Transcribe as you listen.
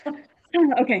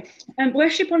Okay.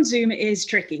 Worship on Zoom is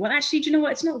tricky. Well, actually, do you know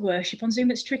what? It's not worship on Zoom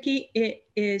that's tricky. It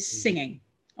is singing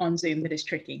on Zoom that is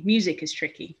tricky. Music is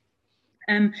tricky.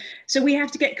 So we have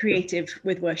to get creative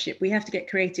with worship. We have to get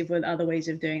creative with other ways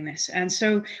of doing this. And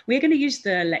so we're going to use the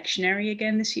lectionary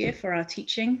again this year for our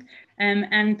teaching.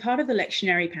 And part of the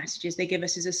lectionary passages they give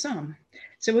us is a psalm.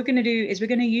 So what we're going to do is we're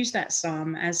going to use that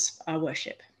psalm as our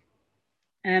worship.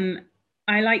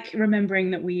 I like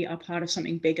remembering that we are part of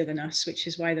something bigger than us, which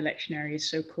is why the lectionary is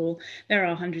so cool. There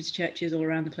are hundreds of churches all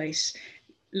around the place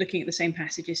looking at the same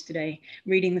passages today,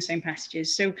 reading the same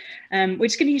passages. So we're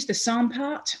just going to use the psalm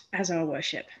part as our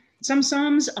worship. Some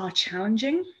psalms are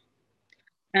challenging.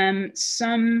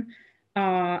 Some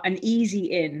are an easy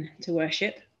in to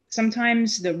worship.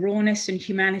 Sometimes the rawness and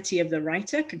humanity of the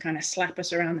writer can kind of slap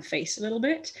us around the face a little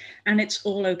bit, and it's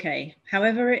all okay.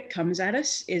 However it comes at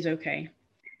us is okay.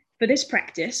 For this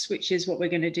practice, which is what we're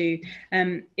going to do,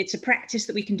 it's a practice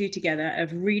that we can do together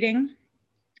of reading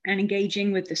and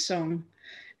engaging with the song.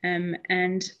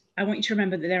 And I want you to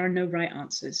remember that there are no right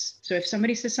answers. So if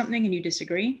somebody says something and you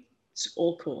disagree, it's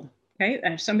all cool. Okay.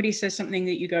 If somebody says something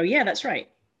that you go, yeah, that's right.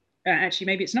 Actually,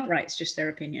 maybe it's not right. It's just their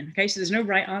opinion. Okay. So there's no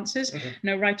right answers,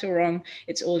 no right or wrong.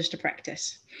 It's all just a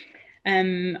practice.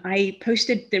 I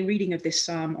posted the reading of this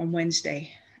psalm on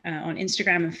Wednesday on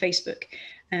Instagram and Facebook.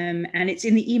 And it's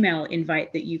in the email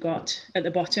invite that you got at the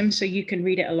bottom. So you can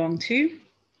read it along too.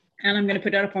 And I'm going to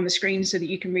put it up on the screen so that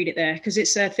you can read it there, because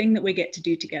it's a thing that we get to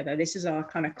do together. This is our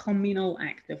kind of communal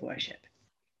act of worship.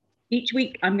 Each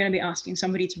week, I'm going to be asking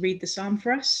somebody to read the psalm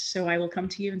for us. So I will come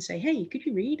to you and say, hey, could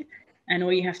you read? And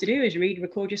all you have to do is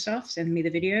record yourself, send me the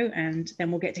video, and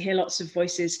then we'll get to hear lots of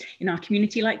voices in our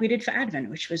community like we did for Advent,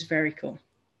 which was very cool.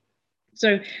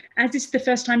 So as it's the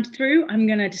first time through, I'm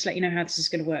going to just let you know how this is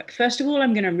going to work. First of all,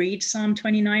 I'm going to read Psalm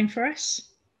 29 for us.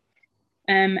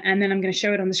 And then I'm going to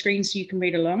show it on the screen so you can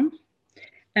read along.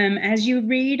 As you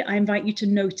read, I invite you to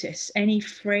notice any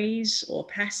phrase or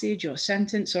passage or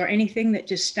sentence or anything that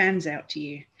just stands out to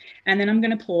you. And then I'm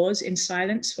going to pause in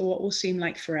silence for what will seem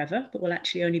like forever, but will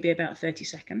actually only be about 30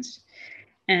 seconds.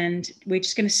 And we're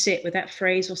just going to sit with that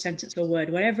phrase or sentence or word,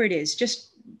 whatever it is, just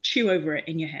chew over it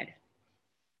in your head.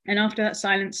 And after that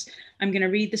silence, I'm going to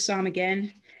read the psalm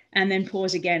again and then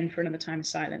pause again for another time of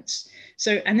silence.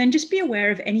 So, and then just be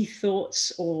aware of any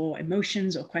thoughts or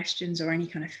emotions or questions or any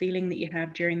kind of feeling that you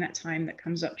have during that time that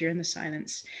comes up during the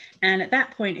silence. And at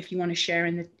that point, if you want to share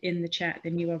in the chat,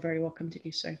 then you are very welcome to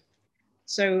do so.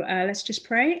 So let's just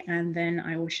pray, and then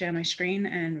I will share my screen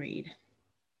and read.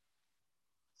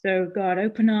 So God,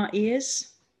 open our ears,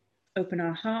 open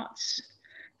our hearts,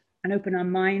 and open our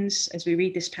minds as we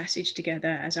read this passage together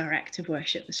as our act of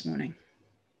worship this morning.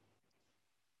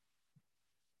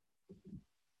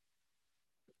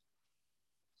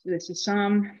 So this is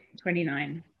Psalm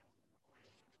 29.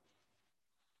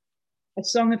 A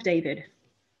song of David.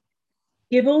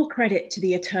 Give all credit to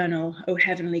the eternal, O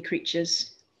heavenly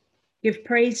creatures. Give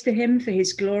praise to him for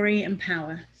his glory and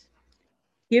power.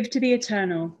 Give to the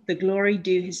eternal the glory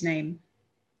due his name.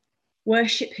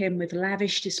 Worship him with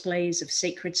lavish displays of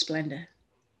sacred splendor.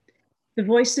 The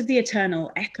voice of the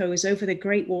eternal echoes over the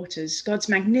great waters. God's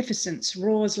magnificence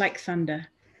roars like thunder.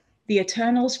 The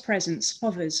eternal's presence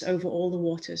hovers over all the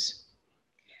waters.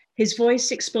 His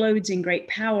voice explodes in great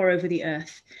power over the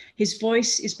earth. His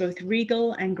voice is both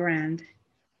regal and grand.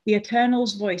 The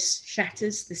eternal's voice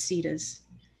shatters the cedars.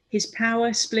 His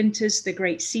power splinters the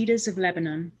great cedars of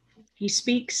Lebanon. He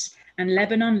speaks, and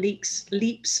Lebanon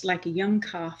leaps like a young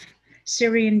calf.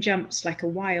 Syrian jumps like a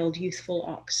wild, youthful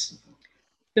ox.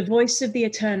 The voice of the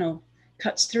eternal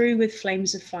cuts through with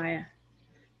flames of fire.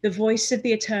 The voice of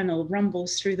the eternal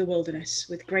rumbles through the wilderness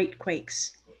with great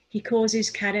quakes. He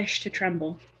causes Kadesh to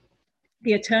tremble.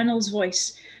 The eternal's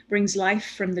voice brings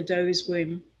life from the doe's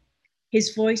womb.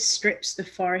 His voice strips the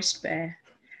forest bare,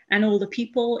 and all the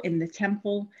people in the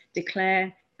temple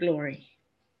declare glory.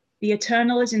 The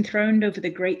eternal is enthroned over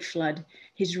the great flood.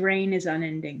 His reign is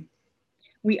unending.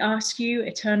 We ask you,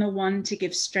 eternal one, to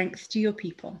give strength to your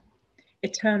people.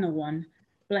 Eternal one,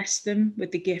 bless them with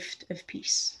the gift of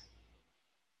peace.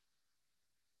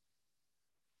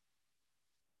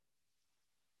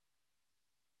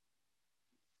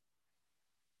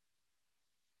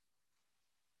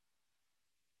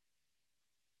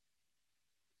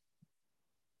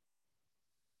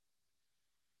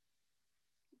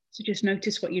 So just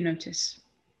notice what you notice.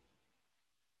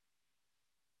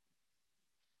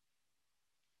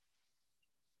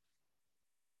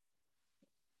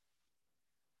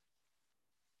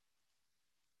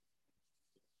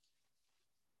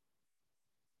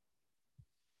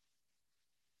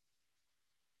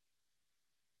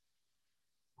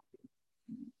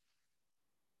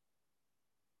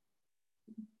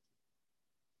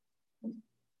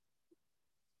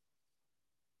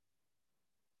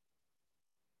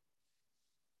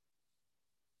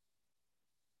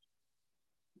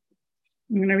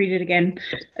 I'm going to read it again.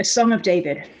 A Song of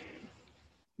David.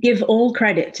 Give all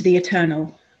credit to the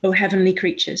Eternal, O heavenly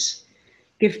creatures.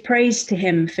 Give praise to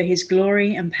him for his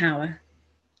glory and power.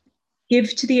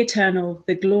 Give to the Eternal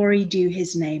the glory due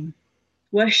his name.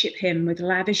 Worship him with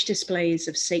lavish displays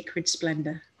of sacred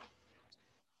splendor.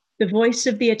 The voice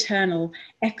of the Eternal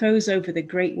echoes over the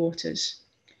great waters.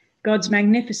 God's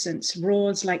magnificence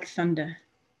roars like thunder.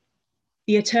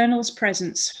 The Eternal's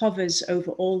presence hovers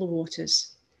over all the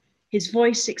waters. His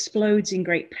voice explodes in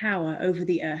great power over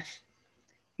the earth.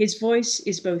 His voice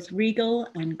is both regal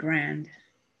and grand.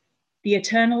 The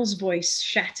Eternal's voice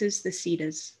shatters the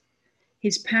cedars.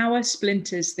 His power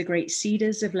splinters the great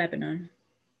cedars of Lebanon.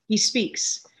 He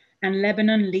speaks, and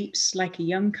Lebanon leaps like a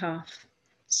young calf.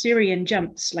 Syrian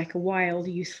jumps like a wild,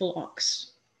 youthful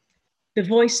ox. The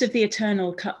voice of the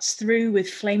Eternal cuts through with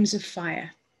flames of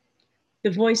fire.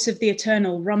 The voice of the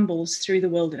Eternal rumbles through the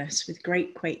wilderness with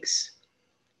great quakes.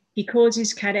 He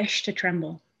causes Kadesh to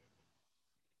tremble.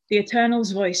 The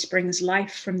Eternal's voice brings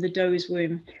life from the doe's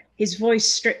womb. His voice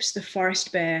strips the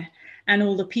forest bare, and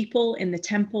all the people in the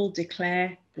temple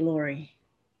declare glory.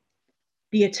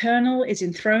 The Eternal is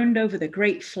enthroned over the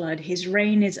great flood. His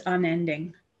reign is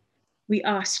unending. We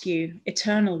ask you,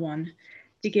 Eternal One,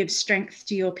 to give strength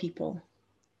to your people.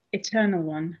 Eternal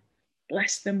One,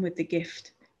 bless them with the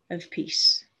gift of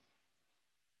peace.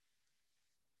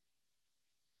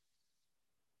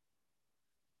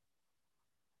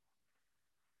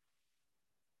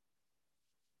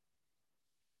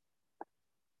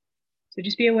 So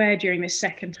just be aware during this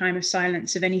second time of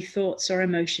silence of any thoughts or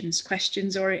emotions,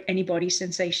 questions, or any body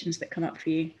sensations that come up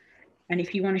for you. And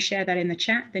if you want to share that in the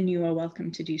chat, then you are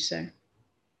welcome to do so.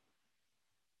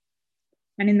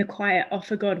 And in the quiet,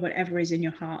 offer God whatever is in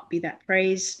your heart, be that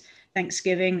praise,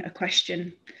 thanksgiving, a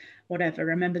question, whatever.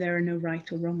 Remember, there are no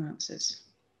right or wrong answers.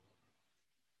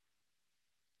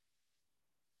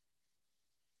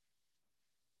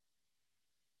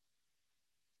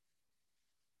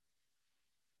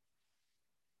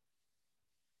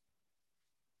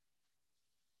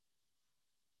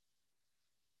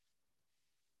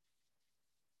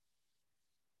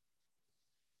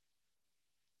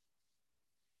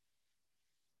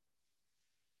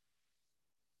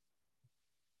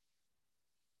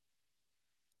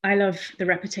 I love the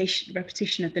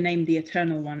repetition of the name, the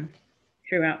Eternal One,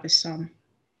 throughout this psalm.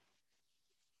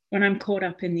 When I'm caught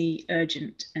up in the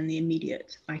urgent and the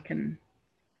immediate, I can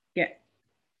get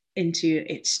into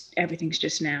everything's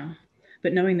just now.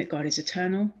 But knowing that God is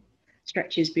eternal,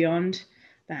 stretches beyond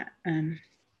that. I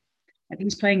think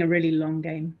he's playing a really long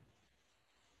game.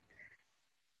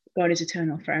 God is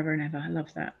eternal forever and ever. I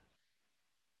love that.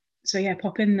 So yeah,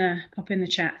 pop in the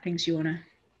chat things you want to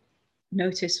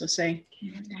notice or say.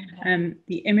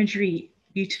 The imagery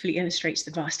beautifully illustrates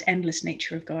the vast, endless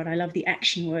nature of God. I love the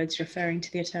action words referring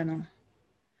to the eternal.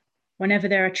 Whenever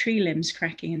there are tree limbs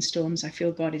cracking in storms, I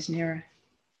feel God is nearer.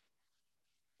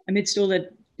 Amidst all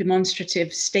the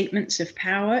demonstrative statements of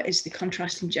power is the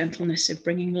contrasting gentleness of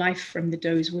bringing life from the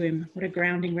doe's womb. What a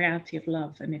grounding reality of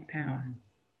love amid power.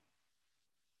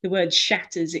 The word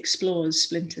shatters, explores,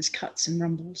 splinters, cuts, and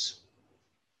rumbles.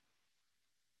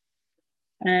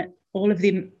 All of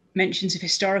the mentions of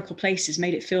historical places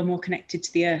made it feel more connected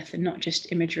to the earth and not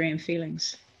just imagery and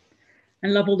feelings.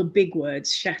 And love all the big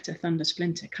words, shatter, thunder,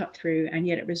 splinter, cut through, and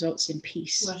yet it results in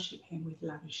peace. Worship him with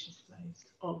lavish displays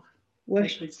of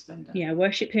sacred splendor. Yeah,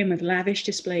 worship him with lavish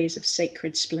displays of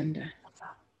sacred splendor.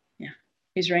 Yeah,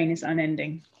 his reign is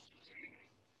unending.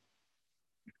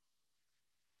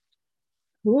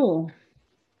 Cool.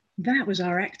 That was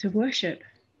our act of worship.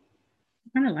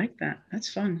 I kind of like that.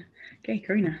 That's fun. Okay,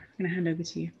 Karina, I'm going to hand over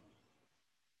to you.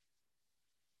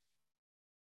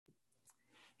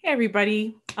 Hey,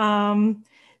 everybody.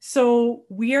 So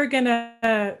we are going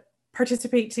to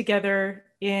participate together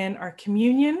in our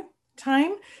communion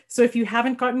time. So if you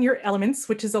haven't gotten your elements,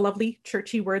 which is a lovely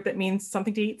churchy word that means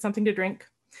something to eat, something to drink,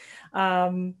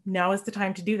 now is the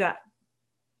time to do that.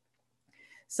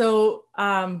 So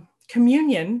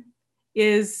communion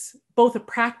is both a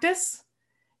practice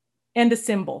and a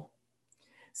symbol.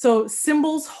 So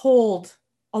symbols hold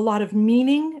a lot of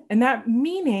meaning, and that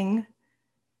meaning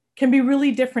can be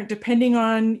really different depending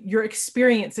on your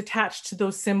experience attached to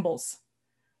those symbols.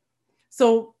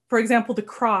 So, for example, the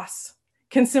cross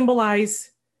can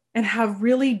symbolize and have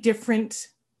really different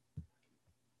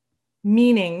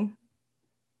meaning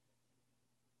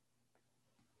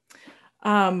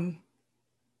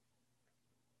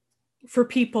for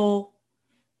people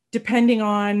depending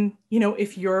on,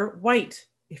 if you're white,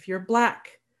 if you're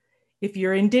Black, if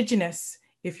you're Indigenous,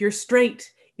 if you're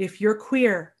straight, if you're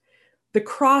queer. The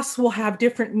cross will have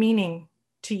different meaning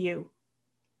to you.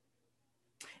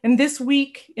 And this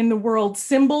week in the world,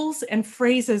 symbols and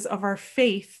phrases of our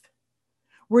faith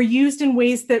were used in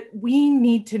ways that we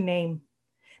need to name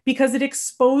because it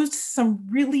exposed some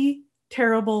really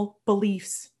terrible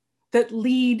beliefs that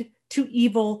lead to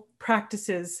evil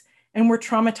practices and were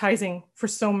traumatizing for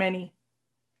so many.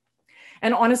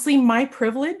 And honestly, my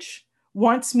privilege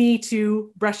wants me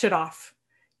to brush it off,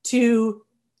 to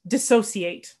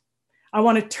dissociate. I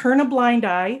want to turn a blind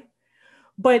eye,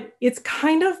 but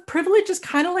privilege is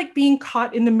kind of like being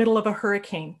caught in the middle of a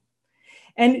hurricane.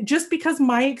 And just because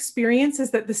my experience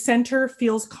is that the center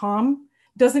feels calm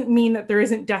doesn't mean that there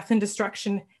isn't death and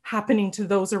destruction happening to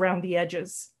those around the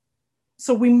edges.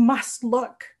 So we must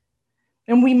look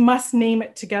and we must name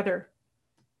it together.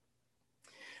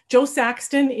 Jo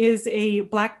Saxton is a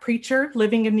Black preacher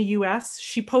living in the US.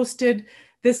 She posted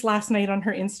this last night on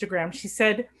her Instagram. She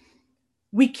said,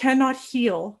 "We cannot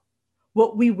heal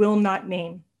what we will not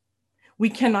name. We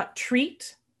cannot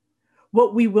treat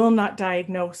what we will not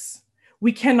diagnose.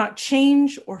 We cannot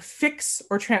change or fix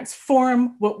or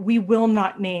transform what we will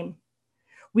not name.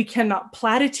 We cannot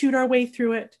platitude our way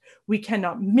through it. We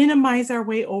cannot minimize our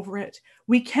way over it.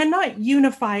 We cannot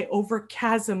unify over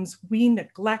chasms we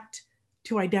neglect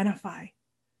to identify,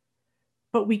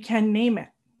 but we can name it.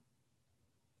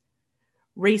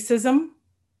 Racism,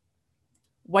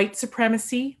 white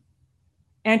supremacy,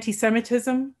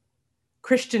 anti-Semitism,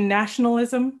 Christian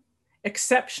nationalism,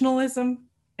 exceptionalism,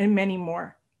 and many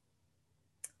more."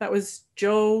 That was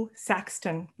Jo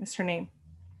Saxton is her name.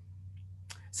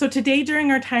 So today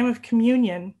during our time of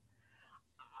communion,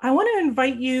 I want to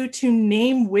invite you to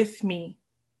name with me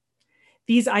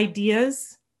these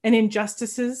ideas and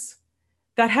injustices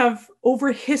that have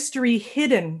over history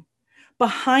hidden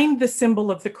behind the symbol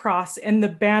of the cross and the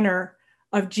banner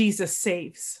of Jesus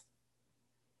saves.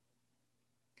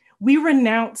 We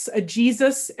renounce a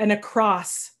Jesus and a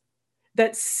cross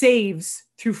that saves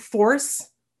through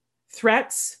force,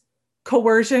 threats,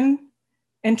 coercion,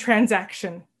 and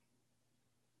transaction.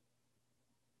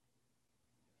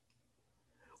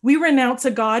 We renounce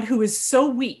a God who is so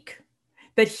weak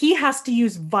that he has to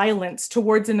use violence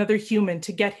towards another human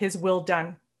to get his will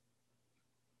done.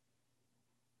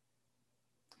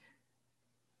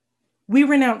 We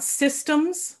renounce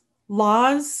systems,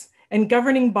 laws, and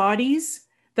governing bodies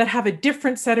that have a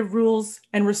different set of rules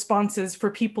and responses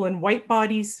for people in white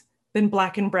bodies than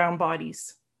Black and brown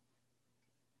bodies.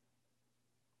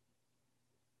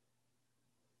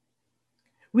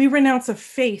 We renounce a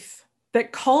faith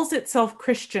that calls itself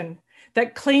Christian,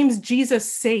 that claims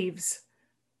Jesus saves,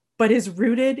 but is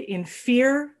rooted in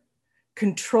fear,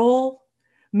 control,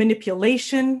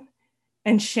 manipulation,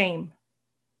 and shame.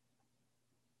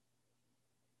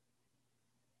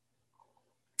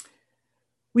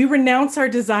 We renounce our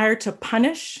desire to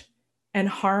punish and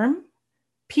harm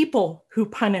people who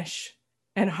punish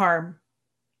and harm.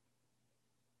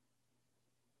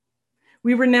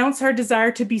 We renounce our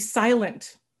desire to be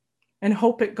silent and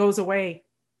hope it goes away.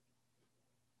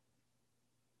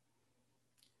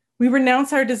 We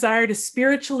renounce our desire to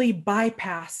spiritually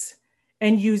bypass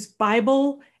and use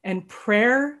Bible and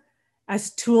prayer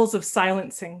as tools of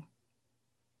silencing.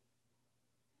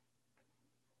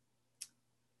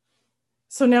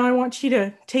 So now I want you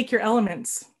to take your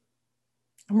elements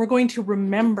and we're going to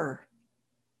remember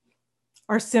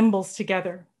our symbols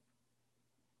together.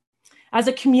 As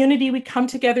a community, we come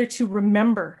together to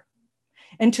remember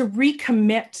and to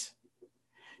recommit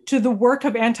to the work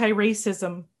of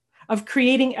anti-racism, of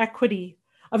creating equity,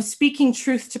 of speaking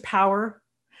truth to power,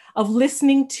 of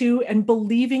listening to and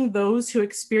believing those who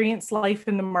experience life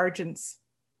in the margins.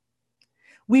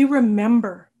 We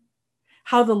remember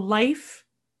how the life,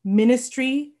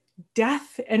 ministry,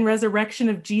 death, and resurrection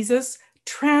of Jesus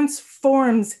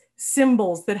transforms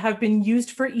symbols that have been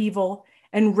used for evil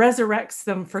and resurrects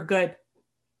them for good.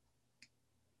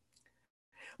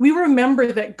 We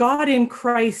remember that God in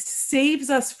Christ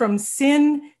saves us from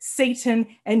sin, Satan,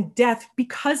 and death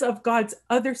because of God's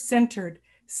other-centered,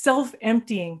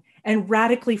 self-emptying, and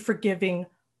radically forgiving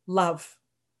love.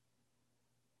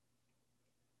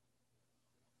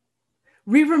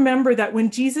 We remember that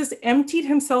when Jesus emptied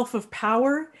himself of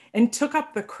power and took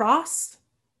up the cross,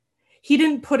 he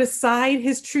didn't put aside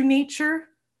his true nature,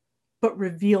 but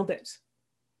revealed it.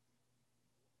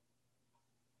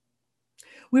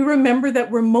 We remember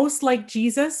that we're most like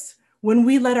Jesus when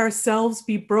we let ourselves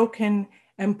be broken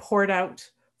and poured out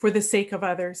for the sake of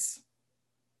others.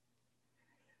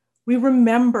 We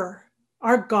remember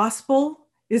our gospel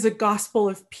is a gospel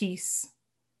of peace.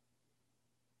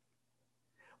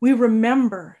 We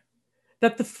remember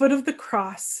that the foot of the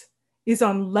cross is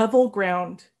on level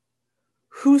ground,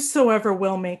 whosoever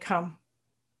will may come.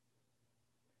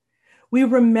 We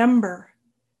remember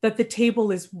that the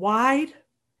table is wide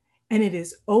and it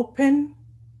is open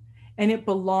and it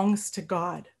belongs to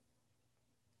God.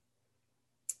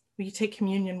 Will you take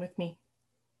communion with me?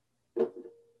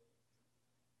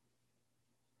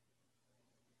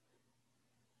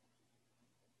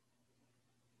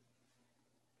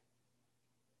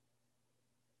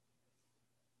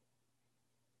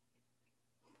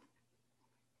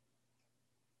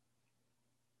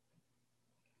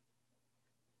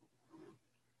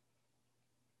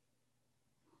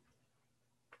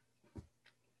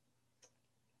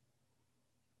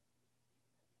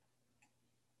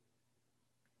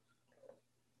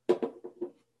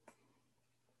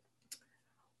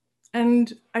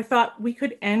 And I thought we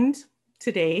could end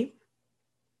today.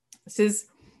 It's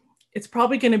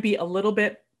probably going to be a little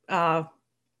bit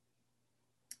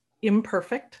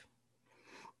imperfect,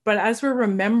 but as we're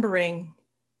remembering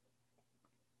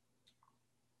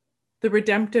the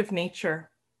redemptive nature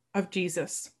of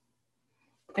Jesus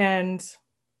and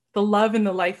the love and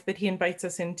the life that he invites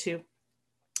us into,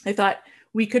 I thought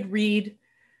we could read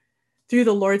through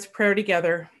the Lord's Prayer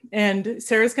together. And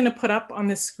Sarah's going to put up on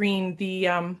the screen the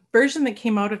version that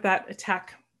came out of that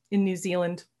attack in New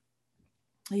Zealand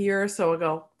a year or so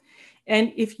ago.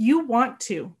 And if you want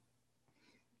to,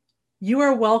 you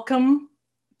are welcome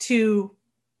to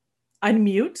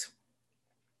unmute.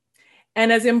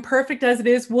 And as imperfect as it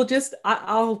is,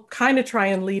 I'll kind of try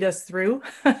and lead us through.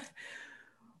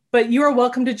 But you are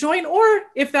welcome to join, or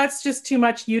if that's just too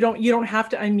much, you don't have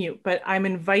to unmute. But I'm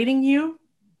inviting you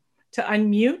to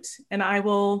unmute, and I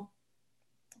will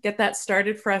get that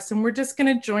started for us. And we're just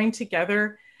going to join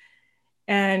together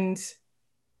and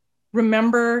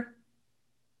remember.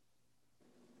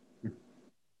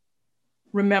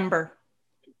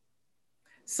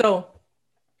 So,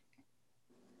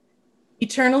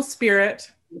 eternal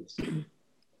spirit,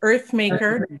 earth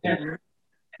maker,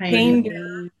 pain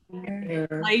giver,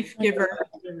 life giver,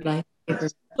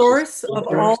 source of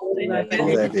all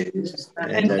that is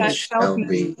and that shall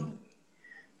be,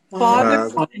 Father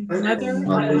and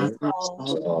Mother of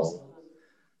all,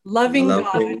 loving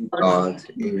God,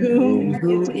 in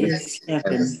whom is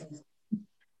heaven.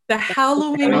 The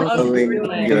hallowing of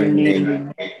your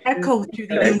name echo through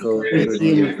the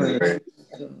universe.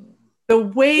 The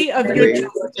way of your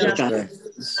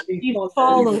justice be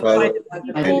followed by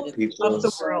the people of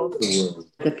the world.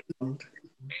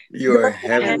 Your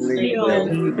heavenly will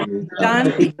be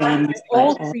done by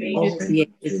all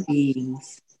created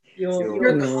beings.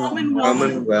 Your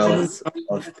Commonwealth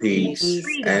of peace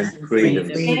and freedom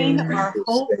sustain our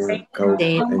hope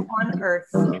on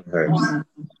earth.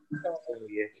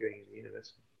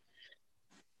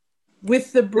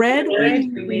 With the bread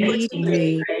we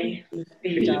need,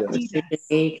 feed us.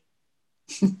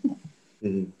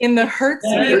 In the hurts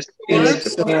we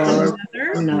absorb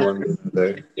one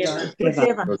another,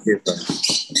 forgive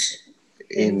us.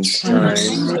 In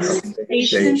times of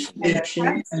temptation,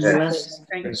 strengthen us.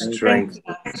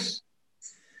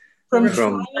 From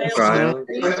trial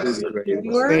to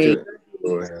grace to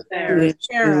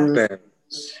endure.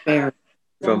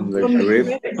 From the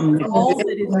grip of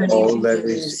all that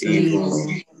is evil,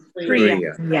 free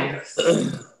us.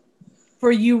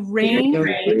 For you reign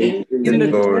in the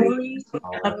glory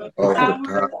of the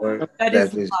power that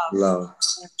is love,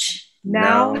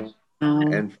 now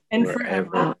and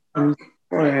forever.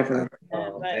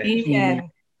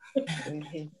 Amen.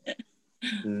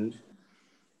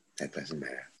 That doesn't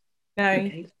matter.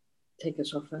 Okay. Take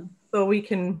us off then. So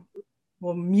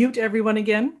we'll mute everyone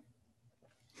again.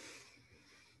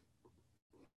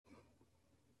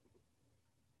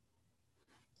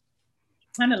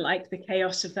 Kind of like the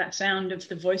chaos of that sound of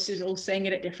the voices all saying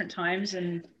it at different times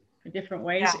and in different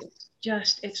ways. Yeah.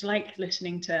 It's like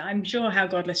listening to, I'm sure how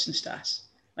God listens to us,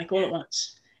 like all at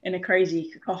once in a crazy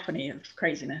cacophony of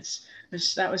craziness.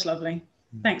 That was lovely.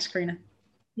 Thanks, Karina.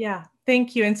 Yeah,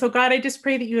 thank you. And so God, I just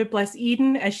pray that you would bless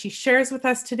Eden as she shares with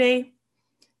us today.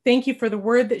 Thank you for the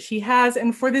word that she has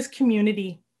and for this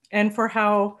community and for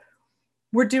how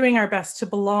we're doing our best to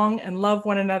belong and love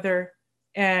one another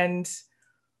and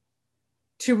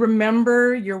to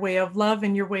remember your way of love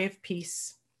and your way of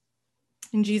peace.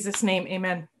 In Jesus' name,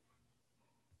 amen.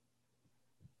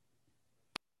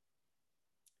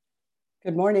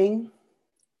 Good morning.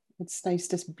 It's nice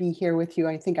to be here with you.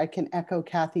 I think I can echo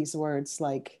Kathy's words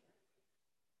like,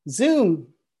 Zoom,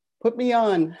 put me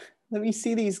on. Let me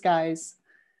see these guys.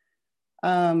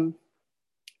 I'm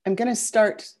going to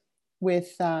start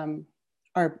with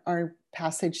our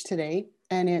passage today,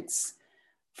 and it's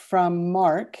from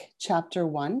Mark chapter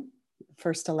 1,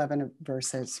 first 11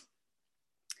 verses.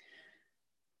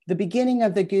 The beginning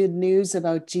of the good news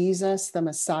about Jesus, the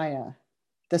Messiah,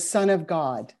 the Son of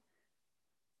God,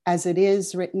 as it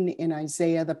is written in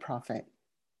Isaiah the prophet.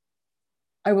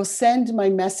 I will send my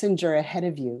messenger ahead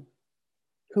of you,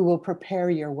 who will prepare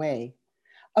your way,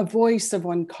 a voice of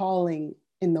one calling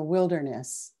in the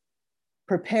wilderness.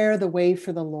 Prepare the way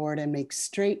for the Lord and make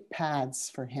straight paths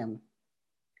for him.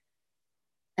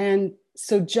 And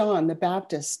so John the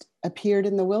Baptist appeared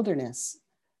in the wilderness,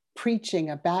 preaching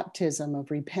a baptism of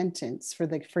repentance for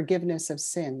the forgiveness of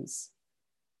sins.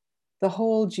 The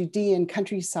whole Judean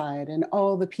countryside and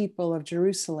all the people of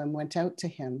Jerusalem went out to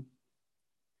him.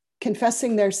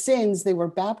 Confessing their sins, they were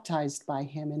baptized by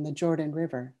him in the Jordan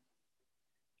River.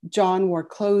 John wore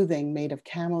clothing made of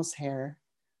camel's hair,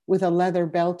 with a leather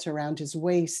belt around his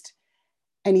waist,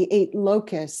 and he ate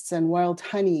locusts and wild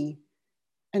honey,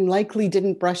 and likely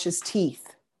didn't brush his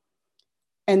teeth.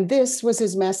 And this was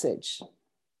his message: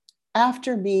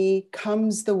 after me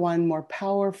comes the one more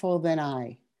powerful than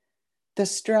I, the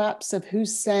straps of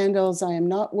whose sandals I am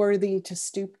not worthy to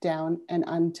stoop down and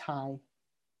untie.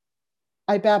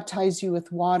 I baptize you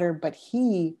with water, but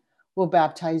he will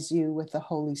baptize you with the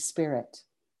Holy Spirit.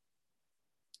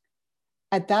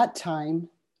 At that time,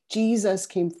 Jesus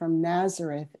came from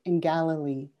Nazareth in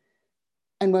Galilee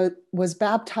and was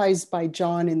baptized by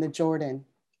John in the Jordan.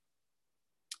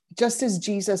 Just as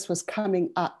Jesus was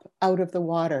coming up out of the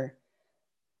water,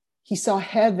 he saw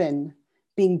heaven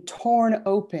being torn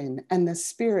open and the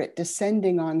Spirit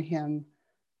descending on him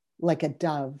like a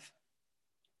dove.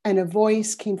 And a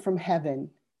voice came from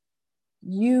heaven: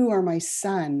 "You are my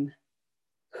Son,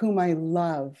 whom I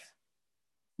love.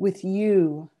 With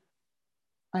you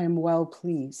I am well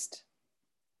pleased."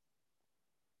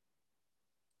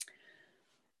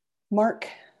 Mark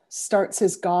starts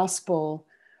his gospel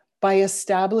by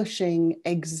establishing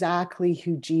exactly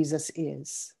who Jesus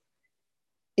is,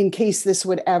 in case this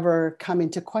would ever come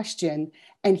into question.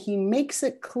 And he makes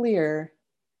it clear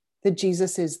that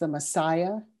Jesus is the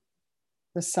Messiah,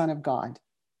 the Son of God.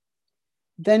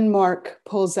 Then Mark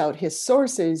pulls out his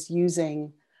sources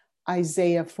using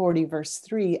Isaiah 40, verse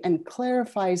 3, and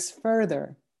clarifies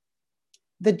further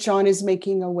that John is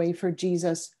making a way for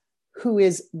Jesus, who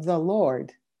is the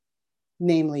Lord,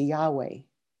 namely Yahweh.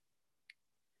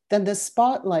 Then the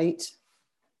spotlight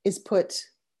is put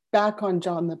back on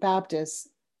John the Baptist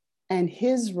and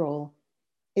his role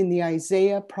in the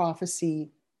Isaiah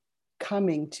prophecy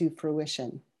coming to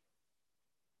fruition.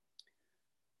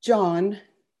 John,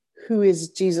 who is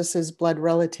Jesus's blood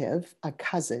relative, a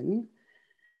cousin,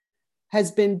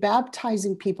 has been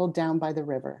baptizing people down by the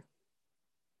river.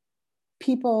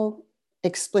 People,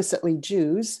 explicitly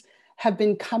Jews, have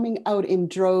been coming out in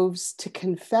droves to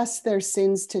confess their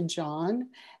sins to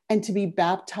John and to be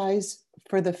baptized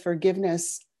for the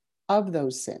forgiveness of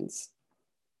those sins.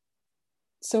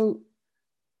 So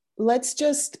let's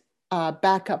just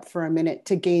back up for a minute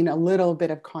to gain a little bit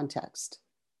of context.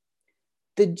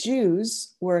 The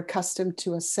Jews were accustomed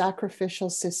to a sacrificial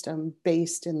system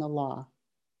based in the law.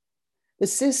 The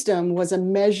system was a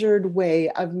measured way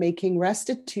of making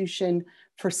restitution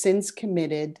for sins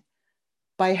committed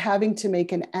by having to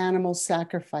make an animal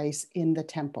sacrifice in the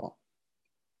temple.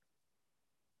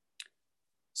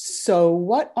 So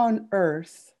what on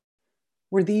earth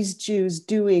were these Jews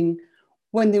doing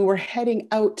when they were heading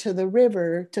out to the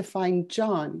river to find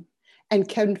John and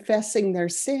confessing their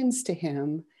sins to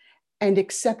him and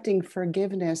accepting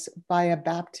forgiveness via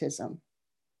baptism?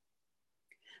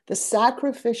 The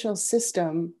sacrificial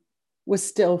system was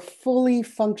still fully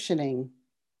functioning.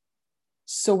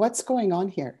 So what's going on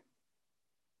here?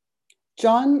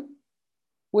 John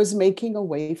was making a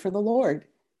way for the Lord.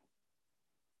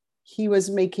 He was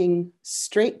making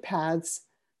straight paths,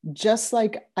 just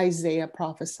like Isaiah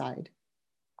prophesied.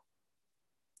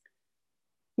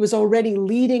 He was already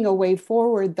leading a way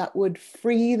forward that would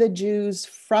free the Jews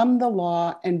from the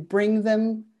law and bring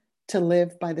them to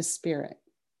live by the Spirit.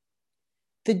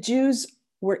 The Jews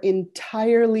were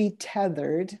entirely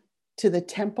tethered to the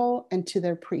temple and to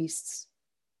their priests.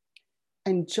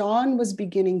 And John was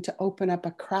beginning to open up a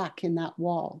crack in that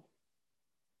wall.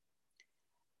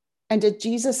 And at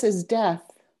Jesus's death,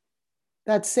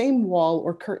 that same wall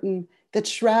or curtain that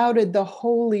shrouded the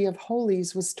Holy of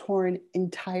Holies was torn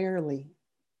entirely.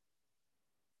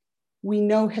 We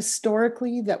know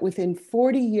historically that within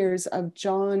 40 years of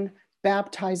John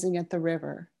baptizing at the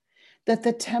river, that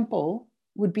the temple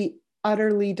would be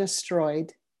utterly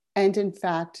destroyed and in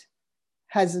fact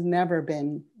has never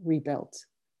been rebuilt.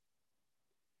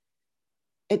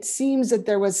 It seems that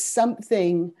there was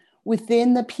something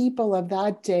within the people of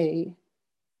that day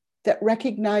that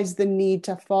recognized the need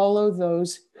to follow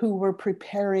those who were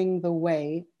preparing the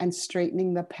way and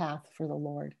straightening the path for the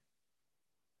Lord.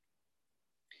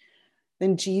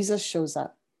 Then Jesus shows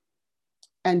up,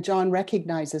 and John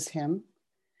recognizes him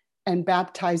and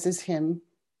baptizes him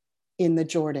in the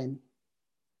Jordan.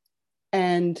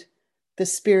 And the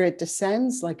Spirit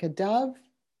descends like a dove,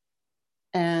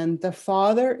 and the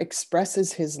Father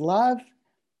expresses his love,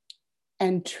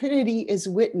 and Trinity is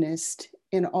witnessed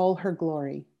in all her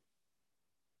glory.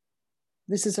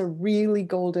 This is a really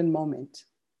golden moment.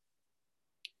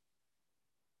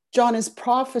 John has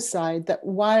prophesied that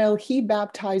while he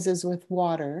baptizes with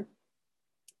water,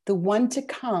 the one to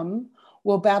come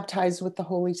will baptize with the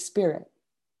Holy Spirit.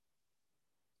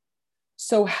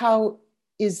 So how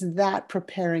is that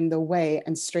preparing the way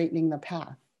and straightening the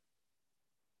path?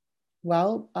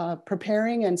 Well,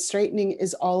 preparing and straightening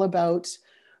is all about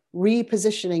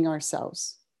repositioning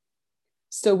ourselves.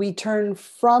 So we turn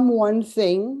from one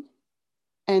thing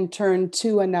and turn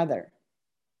to another.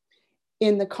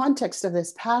 In the context of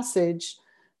this passage,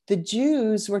 the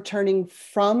Jews were turning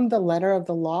from the letter of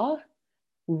the law,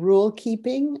 rule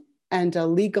keeping, and a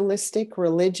legalistic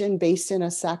religion based in a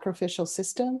sacrificial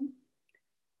system,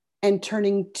 and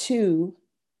turning to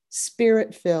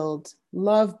spirit-filled,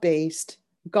 love-based,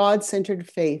 God-centered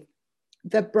faith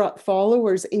that brought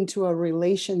followers into a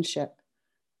relationship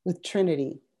with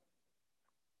Trinity.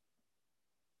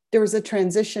 There was a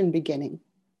transition beginning,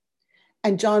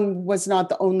 and John was not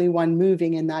the only one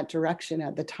moving in that direction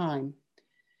at the time.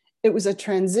 It was a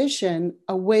transition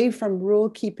away from rule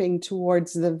keeping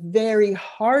towards the very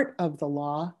heart of the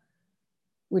law,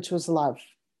 which was love.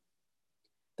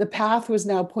 The path was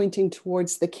now pointing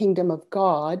towards the kingdom of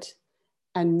God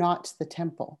and not the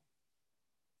temple.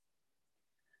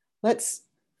 Let's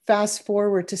fast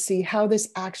forward to see how this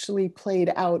actually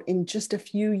played out in just a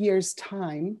few years'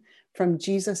 time from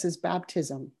Jesus's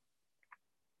baptism.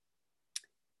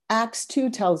 Acts 2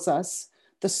 tells us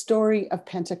the story of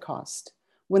Pentecost,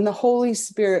 when the Holy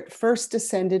Spirit first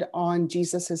descended on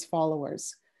Jesus's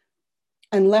followers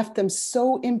and left them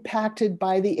so impacted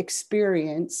by the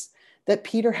experience that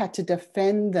Peter had to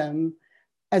defend them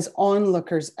as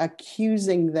onlookers,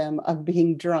 accusing them of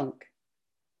being drunk.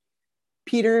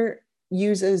 Peter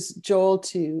uses Joel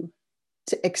 2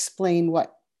 to explain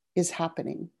what is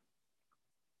happening.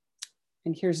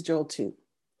 And here's Joel 2.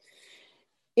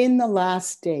 In the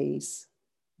last days,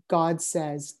 God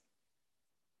says,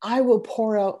 I will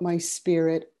pour out my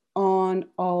spirit on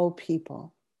all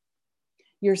people.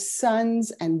 Your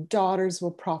sons and daughters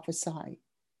will prophesy.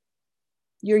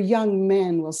 Your young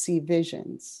men will see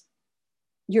visions.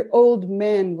 Your old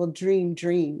men will dream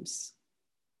dreams.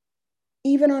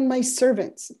 Even on my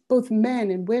servants, both men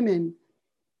and women,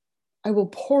 I will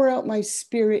pour out my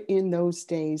spirit in those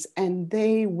days, and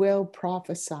they will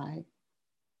prophesy.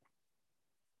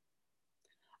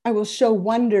 I will show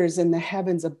wonders in the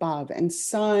heavens above and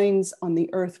signs on the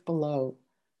earth below,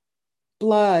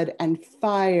 blood and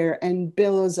fire and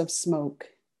billows of smoke.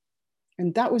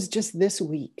 And that was just this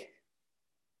week.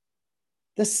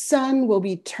 The sun will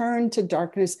be turned to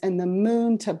darkness and the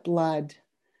moon to blood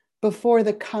before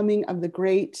the coming of the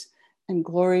great and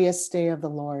glorious day of the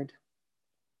Lord.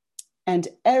 And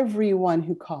everyone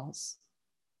who calls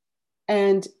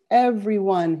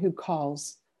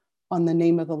on the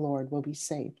name of the Lord will be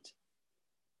saved.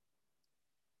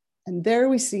 And there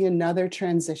we see another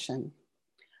transition,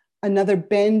 another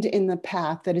bend in the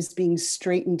path that is being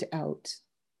straightened out.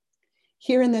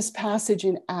 Here in this passage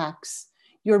in Acts,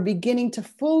 you're beginning to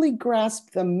fully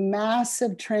grasp the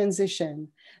massive transition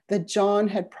that John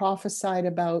had prophesied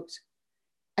about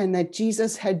and that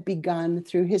Jesus had begun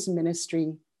through his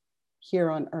ministry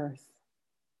here on earth.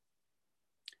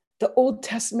 The Old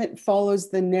Testament follows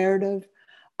the narrative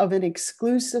of an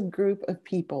exclusive group of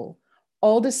people,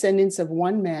 all descendants of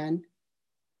one man,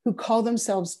 who call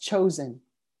themselves chosen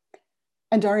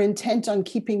and are intent on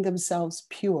keeping themselves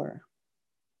pure.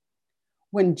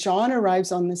 When John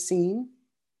arrives on the scene,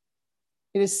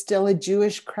 it is still a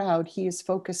Jewish crowd he is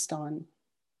focused on.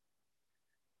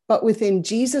 But within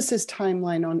Jesus's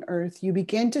timeline on earth, you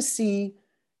begin to see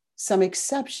some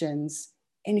exceptions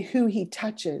in who he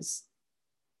touches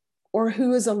or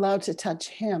who is allowed to touch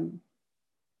him.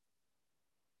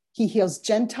 He heals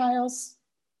Gentiles,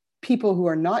 people who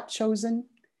are not chosen.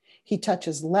 He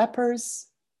touches lepers.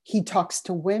 He talks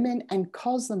to women and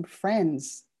calls them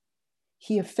friends.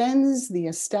 He offends the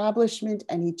establishment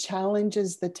and he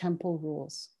challenges the temple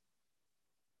rules.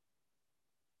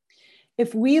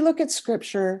 If we look at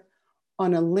scripture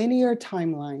on a linear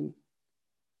timeline,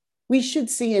 we should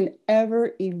see an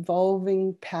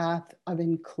ever-evolving path of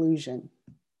inclusion.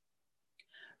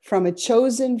 From a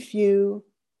chosen few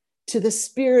to the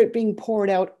Spirit being poured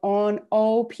out on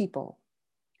all people,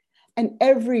 and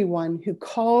everyone who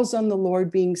calls on the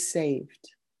Lord being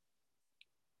saved.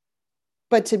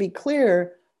 But to be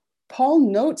clear, Paul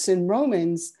notes in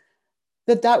Romans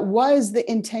that that was the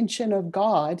intention of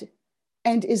God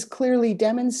and is clearly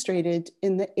demonstrated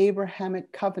in the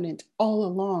Abrahamic covenant all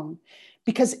along,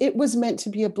 because it was meant to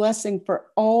be a blessing for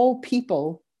all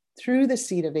people through the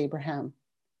seed of Abraham,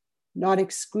 not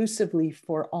exclusively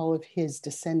for all of his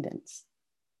descendants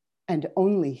and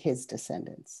only his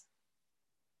descendants.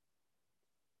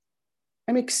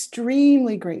 I'm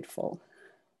extremely grateful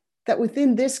that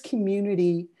within this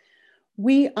community,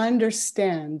 we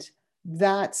understand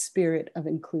that spirit of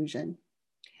inclusion,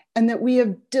 and that we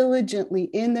have diligently,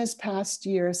 in this past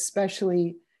year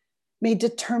especially, made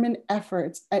determined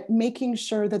efforts at making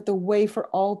sure that the way for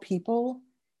all people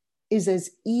is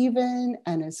as even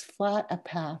and as flat a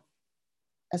path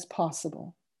as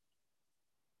possible.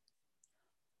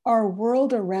 Our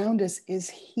world around us is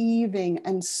heaving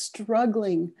and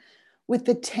struggling with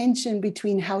the tension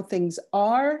between how things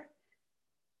are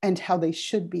and how they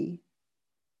should be.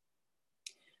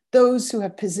 Those who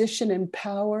have position and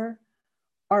power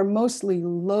are mostly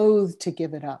loath to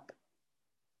give it up.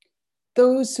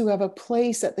 Those who have a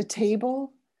place at the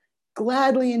table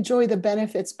gladly enjoy the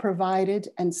benefits provided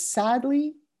and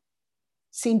sadly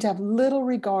seem to have little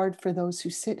regard for those who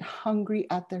sit hungry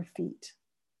at their feet.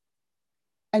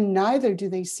 And neither do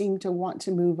they seem to want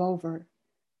to move over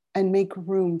and make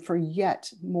room for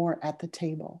yet more at the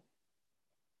table.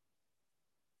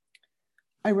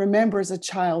 I remember as a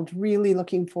child really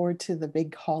looking forward to the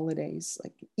big holidays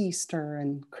like Easter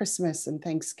and Christmas and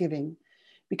Thanksgiving,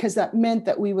 because that meant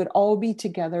that we would all be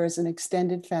together as an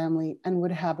extended family and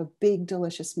would have a big,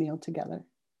 delicious meal together.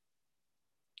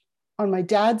 On my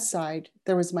dad's side,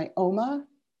 there was my Oma,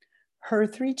 her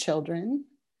 3 children,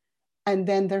 and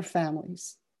then their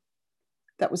families.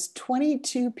 That was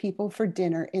 22 people for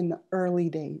dinner in the early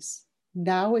days.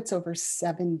 Now it's over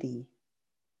 70.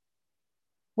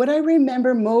 What I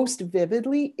remember most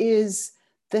vividly is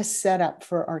the setup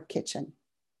for our kitchen.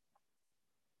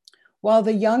 While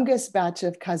the youngest batch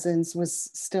of cousins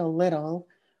was still little,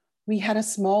 we had a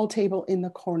small table in the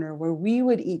corner where we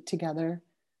would eat together.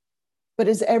 But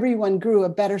as everyone grew, a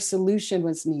better solution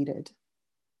was needed.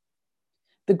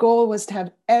 The goal was to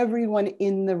have everyone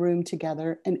in the room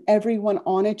together and everyone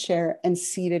on a chair and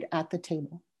seated at the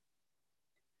table.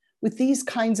 With these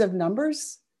kinds of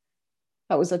numbers,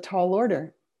 that was a tall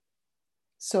order.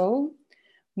 So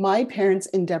my parents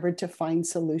endeavored to find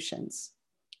solutions.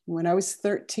 When I was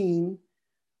 13,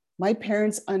 my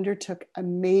parents undertook a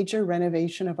major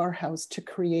renovation of our house to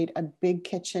create a big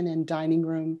kitchen and dining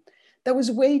room that was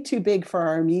way too big for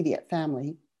our immediate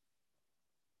family,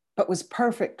 but was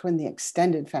perfect when the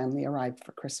extended family arrived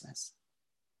for Christmas.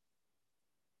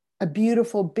 A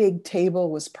beautiful big table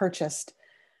was purchased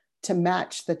to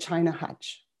match the china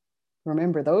hutch.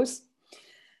 Remember those?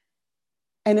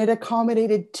 And it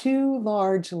accommodated 2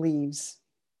 large leaves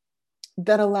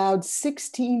that allowed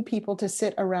 16 people to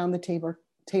sit around the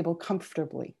table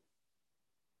comfortably.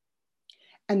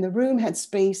 And the room had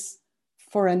space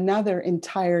for another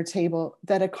entire table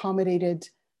that accommodated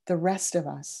the rest of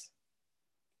us.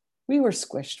 We were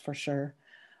squished for sure,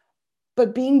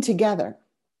 but being together,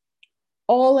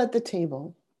 all at the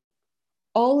table,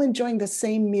 all enjoying the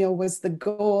same meal was the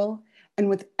goal, and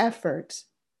with effort,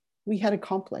 we had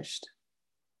accomplished.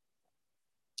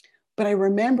 But I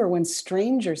remember when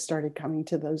strangers started coming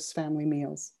to those family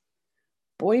meals,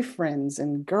 boyfriends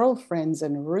and girlfriends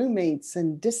and roommates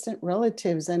and distant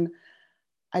relatives, and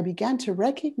I began to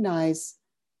recognize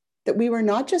that we were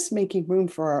not just making room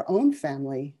for our own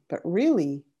family, but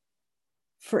really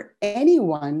for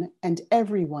anyone and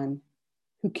everyone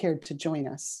who cared to join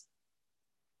us.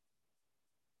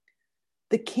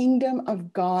 The kingdom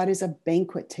of God is a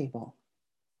banquet table.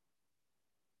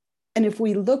 And if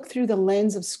we look through the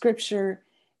lens of Scripture,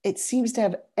 it seems to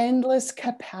have endless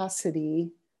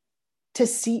capacity to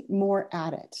seat more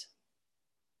at it.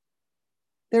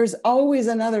 There's always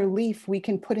another leaf we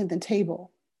can put in the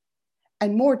table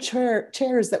and more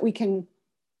chairs that we can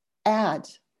add.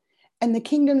 And the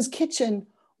kingdom's kitchen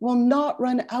will not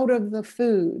run out of the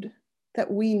food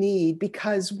that we need,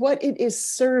 because what it is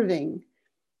serving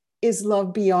is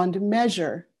love beyond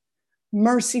measure,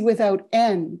 mercy without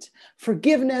end,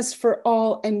 forgiveness for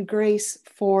all, and grace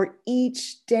for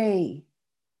each day.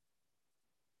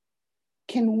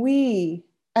 Can we,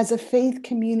 as a faith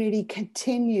community,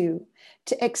 continue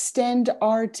to extend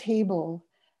our table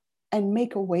and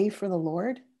make a way for the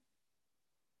Lord?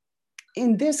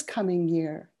 In this coming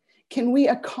year, can we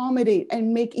accommodate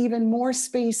and make even more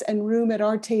space and room at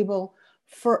our table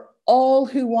for all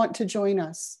who want to join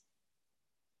us?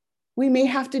 We may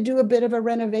have to do a bit of a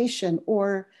renovation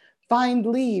or find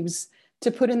leaves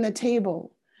to put in the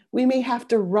table, We may have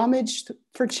to rummage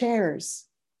for chairs,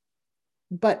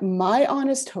 but my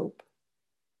honest hope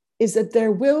is that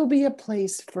there will be a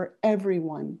place for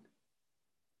everyone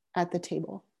at the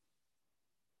table.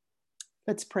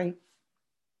 Let's pray.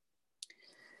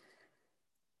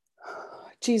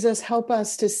 Jesus, help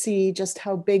us to see just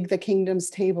how big the kingdom's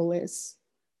table is,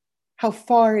 how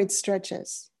far it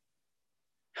stretches,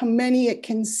 how many it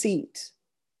can seat.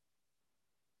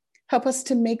 Help us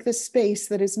to make the space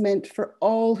that is meant for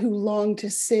all who long to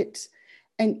sit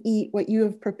and eat what you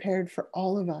have prepared for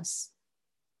all of us.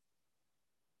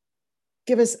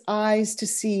 Give us eyes to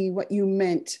see what you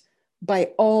meant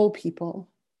by all people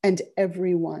and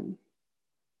everyone.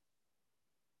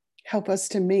 Help us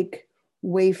to make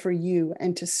way for you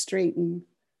and to straighten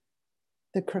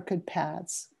the crooked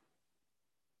paths.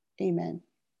 Amen.